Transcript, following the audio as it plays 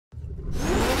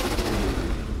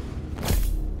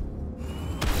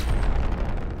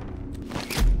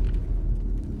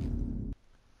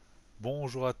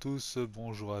Bonjour à tous,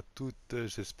 bonjour à toutes,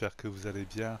 j'espère que vous allez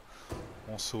bien.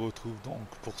 On se retrouve donc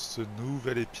pour ce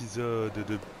nouvel épisode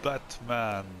de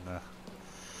Batman.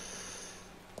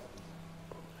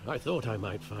 I thought I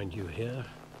might find you here.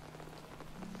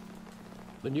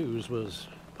 The news was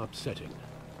upsetting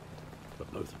for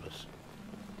both of us.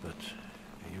 But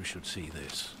you should see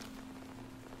this.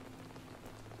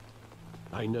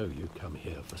 I know you come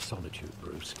here for solitude,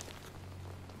 Bruce.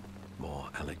 More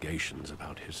allegations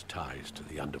about his ties to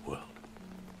the underworld.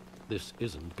 This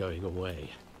isn't going away.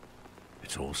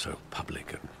 It's all so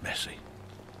public and messy.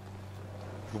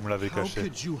 Vous me l'avez How caché.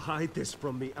 could you hide this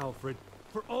from me, Alfred?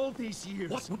 For all these years?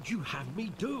 What would you have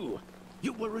me do?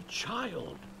 You were a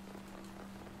child.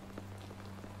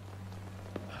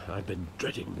 I've been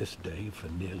dreading this day for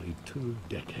nearly 2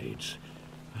 decades.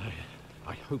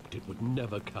 I hoped it would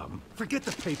never come. Forget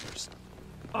the papers.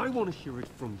 I want to hear it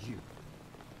from you.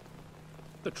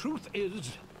 The truth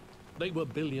is, they were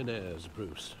billionaires,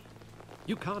 Bruce.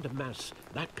 You can't amass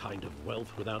that kind of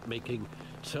wealth without making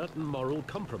certain moral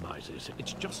compromises.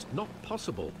 It's just not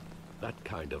possible. That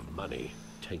kind of money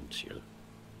taints you.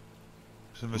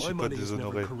 Je ne me My suis pas money has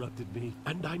never déshonoré. corrupted me.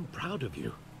 And I'm proud of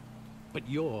you. But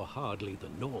you're hardly the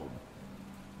norm.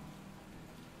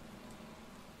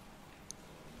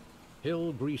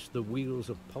 Hill greased the wheels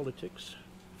of politics.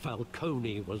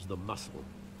 Falcone was the muscle.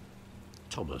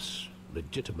 Thomas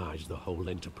legitimized the whole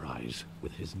enterprise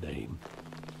with his name.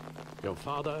 Your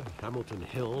father, Hamilton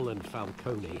Hill, and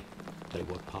Falcone, they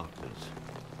were partners.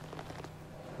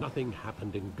 Nothing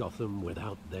happened in Gotham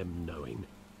without them knowing.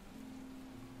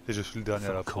 Et je suis le dernier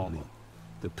à l'apprendre. Falcone,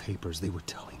 the papers, they were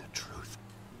telling the truth.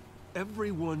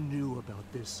 Everyone knew about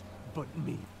this but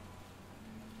me.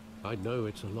 I know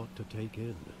it's a lot to take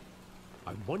in.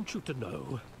 I want you to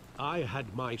know I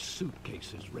had my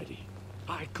suitcases ready.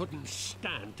 I couldn't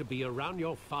stand to be around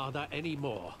your father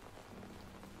anymore.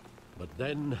 But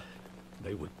then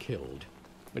they were killed,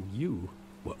 and you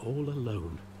were all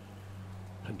alone.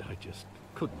 And I just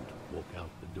couldn't walk out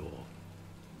the door.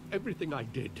 Everything I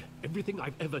did, everything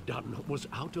I've ever done, was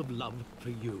out of love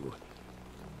for you.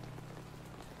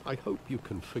 I hope you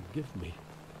can forgive me.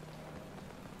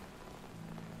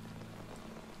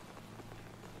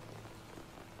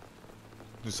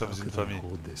 Nous How sommes une could I famille.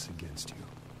 hold this against you?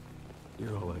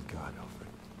 You're all I've got, Alfred.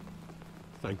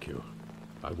 Thank you.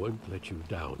 I won't let you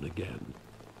down again.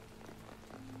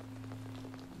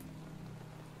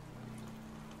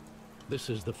 This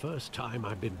is the first time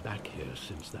I've been back here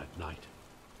since that night.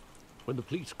 When the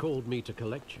police called me to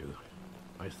collect you,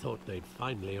 I thought they'd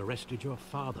finally arrested your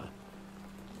father.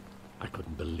 I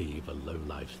couldn't believe a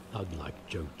low-life thug like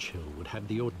Joe Chill would have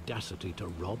the audacity to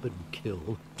rob and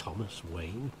kill Thomas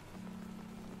Wayne.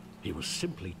 He was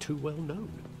simply too well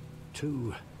known.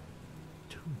 Too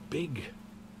big.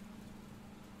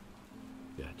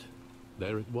 Yet,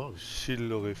 there it was. S'il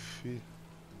l'aurait fui.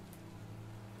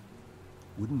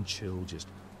 Wouldn't Chill just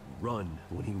run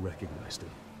when he recognized him?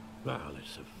 Well,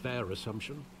 it's a fair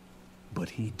assumption. But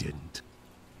he didn't.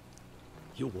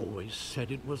 You always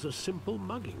said it was a simple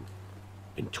mugging.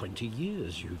 In 20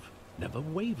 years, you've never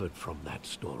wavered from that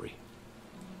story.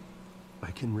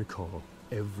 I can recall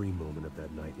every moment of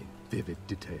that night in vivid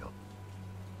detail.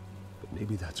 But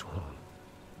maybe that's wrong.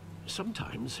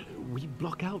 Sometimes we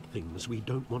block out things we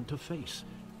don't want to face.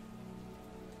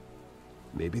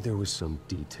 Maybe there was some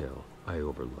detail I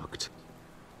overlooked.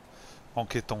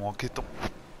 Enquêtons, enquêtons.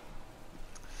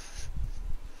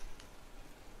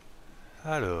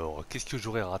 Alors, qu'est-ce que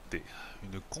j'aurais raté?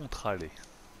 Une contre-allée.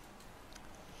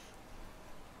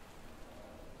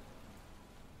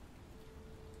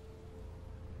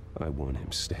 I want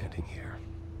him standing here,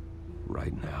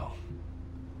 right now.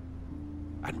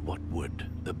 And what would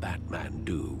the Batman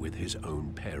do with his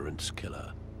own parents'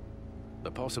 killer? The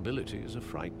possibilities are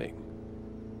frightening.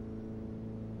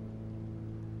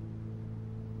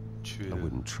 Tu es I le...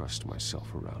 wouldn't trust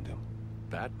myself around him.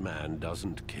 Batman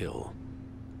doesn't kill.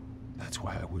 That's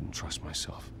why I wouldn't trust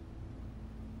myself.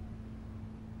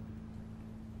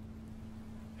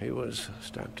 He was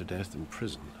stabbed to death in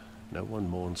prison. No one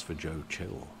mourns for Joe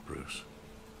Chill, Bruce.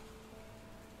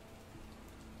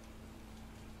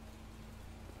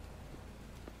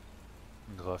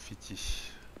 Graffiti.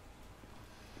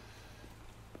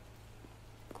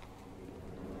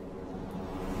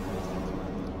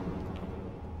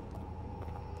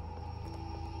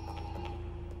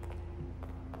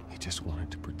 He just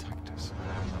wanted to protect us.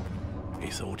 He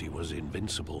thought he was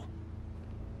invincible.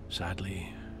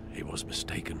 Sadly, he was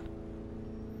mistaken.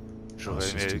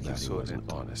 J'aurais aimé qu'il He soit wasn't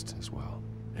honnête. honest as well.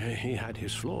 He had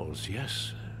his flaws,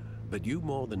 yes. But you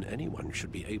more than anyone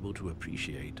should be able to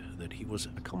appreciate that he was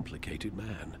a complicated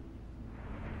man.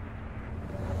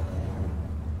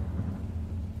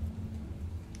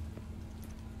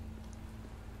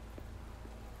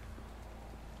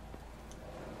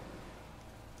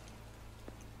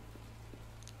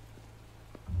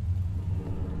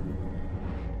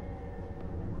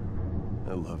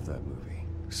 love that movie.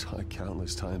 Saw it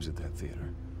countless times at that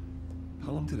theater.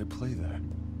 How long did it play there?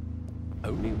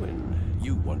 Only when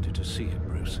you wanted to see it,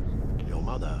 Bruce. Your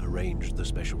mother arranged the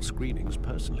special screenings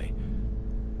personally.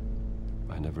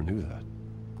 I never knew that.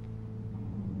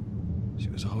 She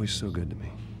was always so good to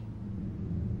me.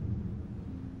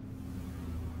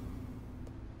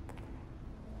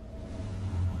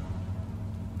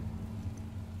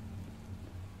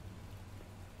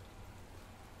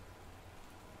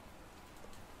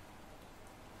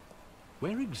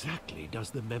 Where exactly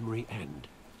does the memory end?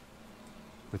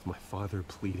 With my father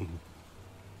pleading,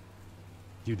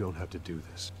 "You don't have to do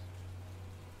this."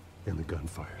 And the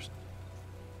gunfires.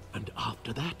 And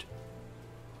after that?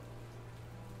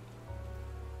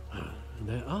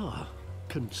 There are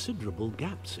considerable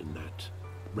gaps in that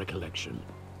recollection.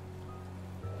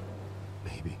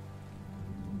 Maybe.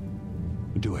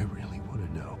 Do I really want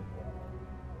to know?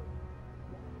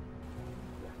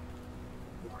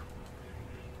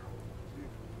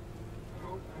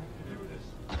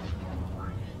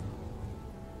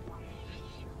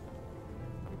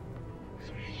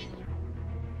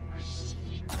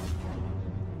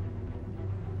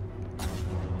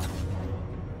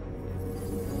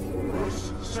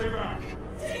 Stay back!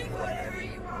 Take whatever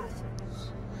you want.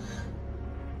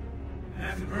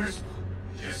 Nothing personal,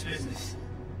 just business.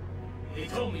 He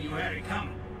told me you had it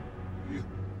coming. You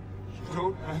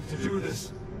don't have to do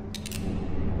this.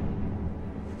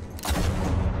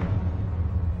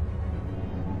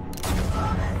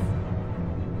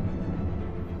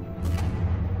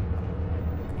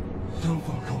 Don't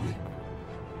walk on me.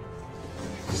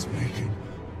 He's making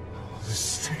a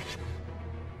mistake.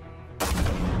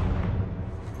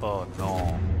 Oh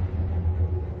non.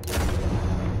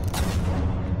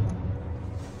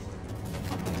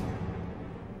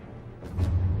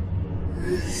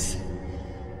 Bruce.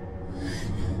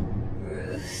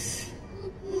 Bruce.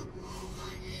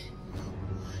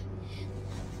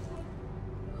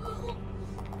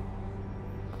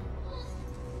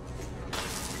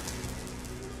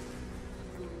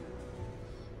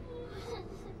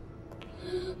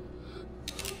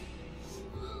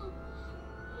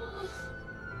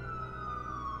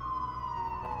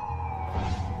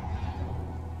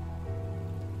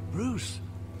 Bruce,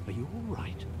 are you all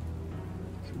right?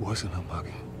 It wasn't a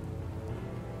mugging.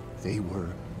 They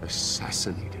were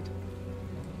assassinated.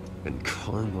 And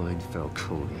Carmine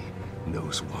Falcone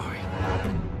knows why.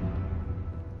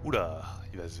 Oula,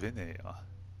 il va se vénérer.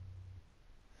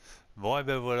 Bon et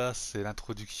ben voilà, c'est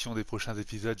l'introduction des prochains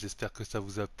épisodes, j'espère que ça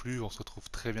vous a plu, on se retrouve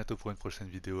très bientôt pour une prochaine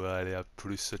vidéo, allez à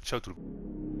plus, ciao tout le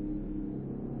monde.